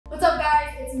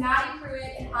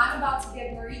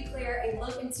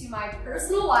look into my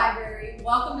personal library.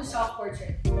 Welcome to Shelf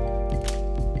Portrait.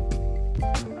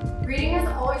 Reading has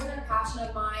always been a passion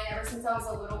of mine. Ever since I was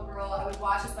a little girl, I would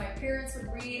watch as my parents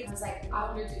would read. I was like, I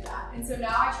want to do that. And so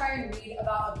now I try and read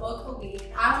about a book a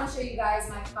week. I want to show you guys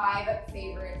my 5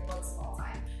 favorite books of all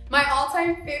time. My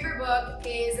all-time favorite book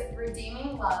is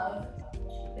Redeeming Love.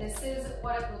 This is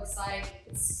what it looks like.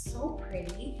 It's so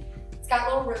pretty. It's got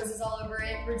little roses all over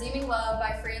it. Redeeming Love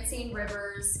by Francine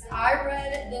Rivers. I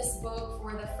read this book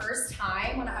for the first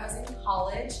time when I was in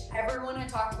college. Everyone had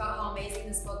talked about how amazing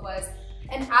this book was.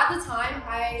 And at the time,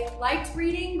 I liked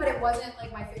reading, but it wasn't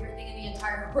like my favorite thing in the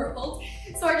entire world.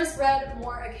 So I just read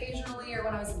more occasionally or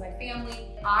when I was with my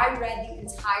family. I read the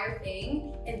entire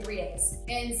thing in 3 days.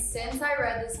 And since I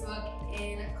read this book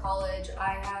in college,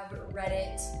 I have read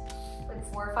it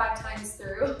like 4 or 5 times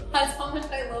through. That's how much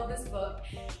I love this book.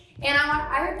 And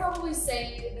I would probably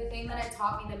say the thing that it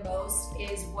taught me the most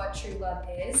is what true love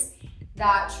is.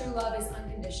 That true love is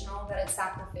unconditional, that it's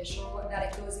sacrificial,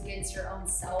 that it goes against your own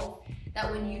self,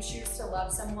 that when you choose to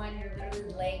love someone, you're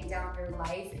literally laying down your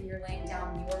life and you're laying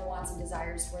down your wants and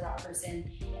desires for that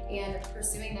person and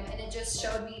pursuing them. And it just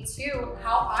showed me too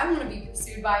how I want to be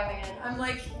pursued by a man. I'm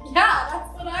like, yeah,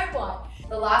 that's what I want.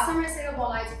 The last time I stayed up all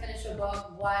night to finish a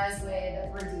book was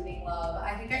with Redeeming Love.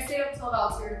 I think I stayed up till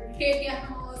about 2 or 3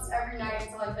 a.m. almost every night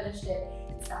until I finished it.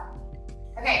 It's that.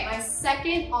 Okay, my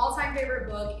second all-time favorite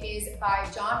book is by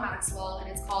John Maxwell,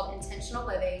 and it's called Intentional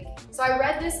Living. So I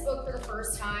read this book for the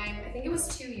first time, I think it was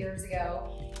 2 years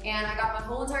ago, and I got my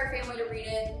whole entire family to read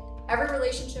it. Every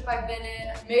relationship I've been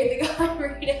in, made the guy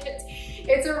read it.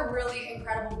 It's a really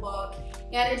incredible book,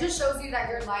 and it just shows you that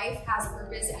your life has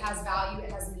purpose, it has value,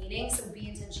 it has meaning, so be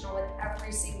intentional with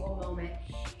every single moment.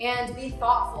 And be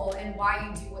thoughtful in why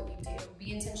you do what you do.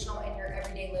 Be intentional in your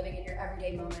everyday living, in your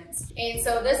everyday moments. And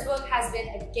so this book has been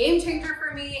a game changer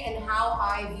for me in how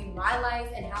I view my life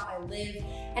and how I live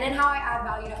and in how I add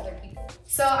value to other people.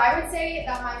 So I would say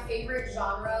that my favorite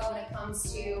genre when it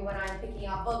comes to when I'm picking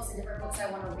out books and different books I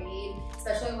want to read,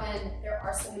 especially when there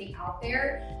are so many out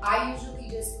there, I usually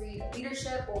just read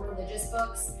leadership or religious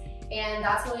books. And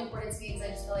that's really important to me because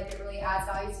I just feel like it really adds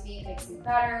value to me. It makes me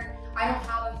better. I don't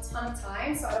have a ton of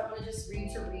time, so I don't want to just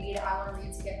read to read. I want to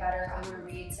read to get better. I want to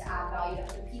read to add value to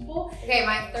other people. Okay,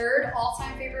 my third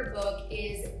all-time favorite book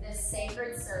is The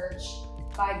Sacred Search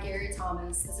by Gary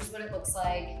Thomas. This is what it looks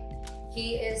like.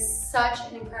 He is such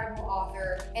an incredible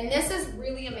author. And this is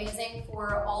really amazing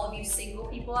for all of you single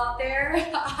people out there.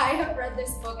 I have read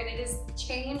this book and it has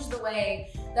changed the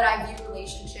way that I view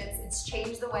relationships. It's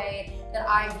changed the way that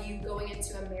I view going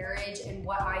into a marriage and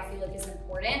what I feel like is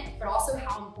important, but also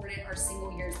how important our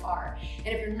single years are. And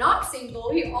if you're not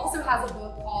single, he also has a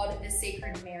book called The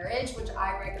Sacred Marriage, which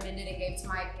I recommended and gave to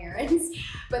my parents.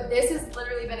 But this has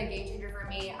literally been a game changer for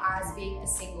me as being a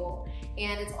single.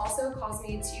 And it's also caused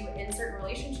me to end certain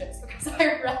relationships because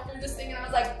I read through this thing and I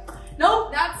was like,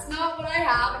 nope, that's not what I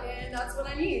have and that's what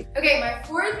I need. Okay, my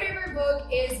fourth favorite book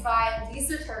is by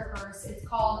Lisa TerKeurst. It's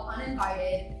called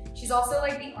Uninvited. She's also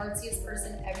like the artsiest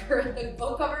person ever. The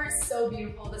book cover is so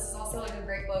beautiful. This is also like a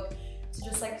great book to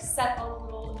just like set on a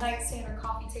little nightstand or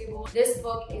coffee table. This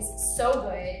book is so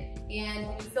good, and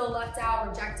when you feel left out,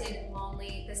 rejected,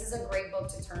 lonely, this is a great book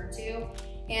to turn to.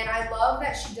 And I love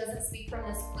that she doesn't speak from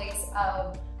this place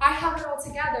of, I have it all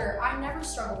together, I never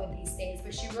struggle with these things,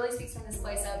 but she really speaks from this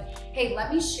place of, hey,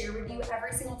 let me share with you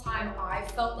every single time I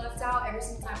felt left out, every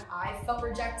single time I felt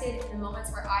rejected, in the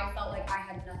moments where I felt like I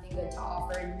had nothing good to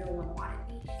offer and no one wanted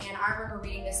me. And I remember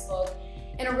reading this book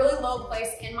in a really low place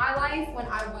in my life when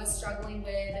I was struggling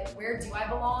with where do I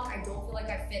belong? I don't feel like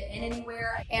I fit in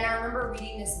anywhere. And I remember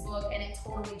reading this book and it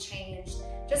totally changed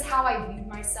just how I viewed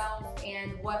myself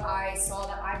and what I saw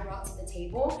that I brought to the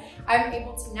table. I'm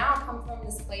able to now come from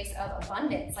this place of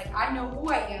abundance. Like I know who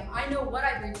I am, I know what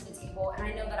I bring to the table, and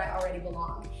I know that I already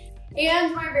belong.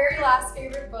 And my very last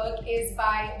favorite book is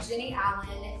by Jenny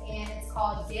Allen, and it's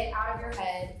called Get Out of Your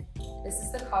Head. This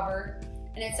is the cover.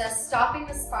 And it says, stopping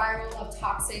the spiral of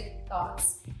toxic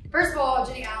thoughts. First of all,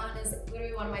 Jenny Allen is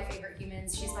literally one of my favorite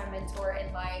humans. She's my mentor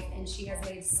in life, and she has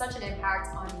made such an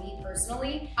impact on me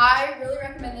personally. I really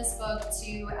recommend this book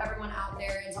to everyone out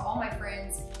there and to all my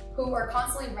friends who are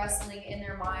constantly wrestling in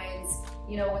their minds,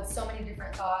 you know, with so many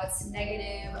different thoughts,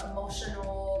 negative,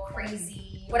 emotional,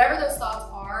 crazy, whatever those thoughts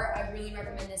are. I really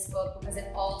recommend this book because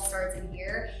it all starts in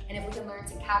here. And if we can learn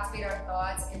to captivate our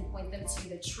thoughts and point them to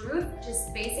the truth,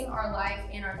 just basing our life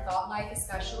and our thought life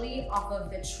especially off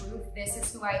of the truth, this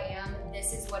is who I am,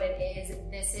 this is what it is,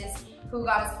 this is who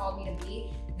God has called me to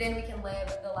be, then we can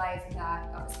live the life that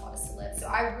God has called us to live. So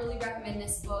I really recommend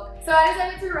this book. So I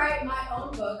decided to write my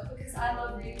own book because I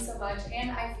love reading so much, and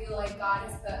I feel like God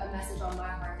has put a message on my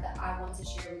heart that I want to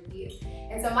share with you.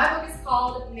 And so my book is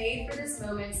called Made for This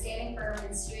Moment, Standing Firm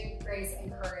in Strength, Grace,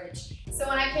 and Courage. So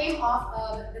when I came off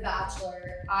of The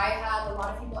Bachelor, I had a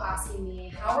lot of people asking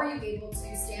me, how are you able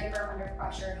to stand firm under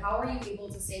pressure? How are you able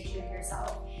to stay true to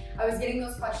yourself? I was getting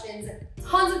those questions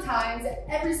tons of times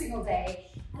every single day.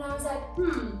 And I was like,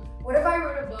 what if I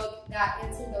wrote a book that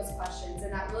answered those questions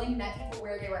and that really met people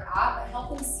where they were at, but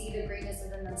helped them see the greatness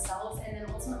within themselves and then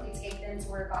ultimately take them to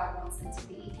where God wants them to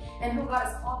be and who God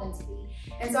has called them to be.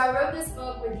 And so I wrote this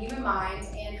book with you in mind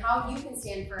and how you can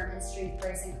stand firm in strength,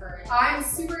 grace, and courage. I'm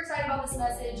super excited about this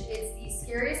message. It's the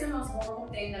scariest and most vulnerable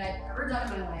thing that I've ever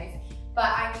done in my life. But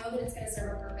I know that it's going to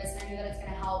serve a purpose, and I know that it's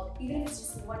going to help, even if it's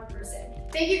just one person.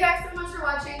 Thank you guys so much for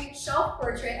watching Shelf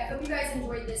Portrait. I hope you guys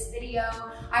enjoyed this video.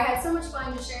 I had so much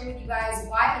fun just sharing with you guys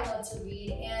why I love to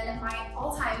read and my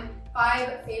all-time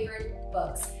 5 favorite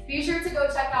books. Be sure to go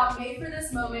check out Made for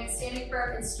This Moment, Standing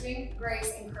Firm in Strength,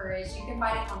 Grace, and Courage. You can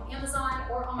find it on Amazon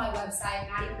or on my website,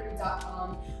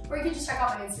 MadiPrewett.com, or you can just check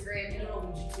out my Instagram and it'll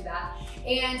lead you to that.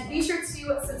 And be sure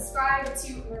to subscribe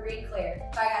to Marie Claire.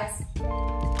 Bye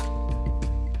guys.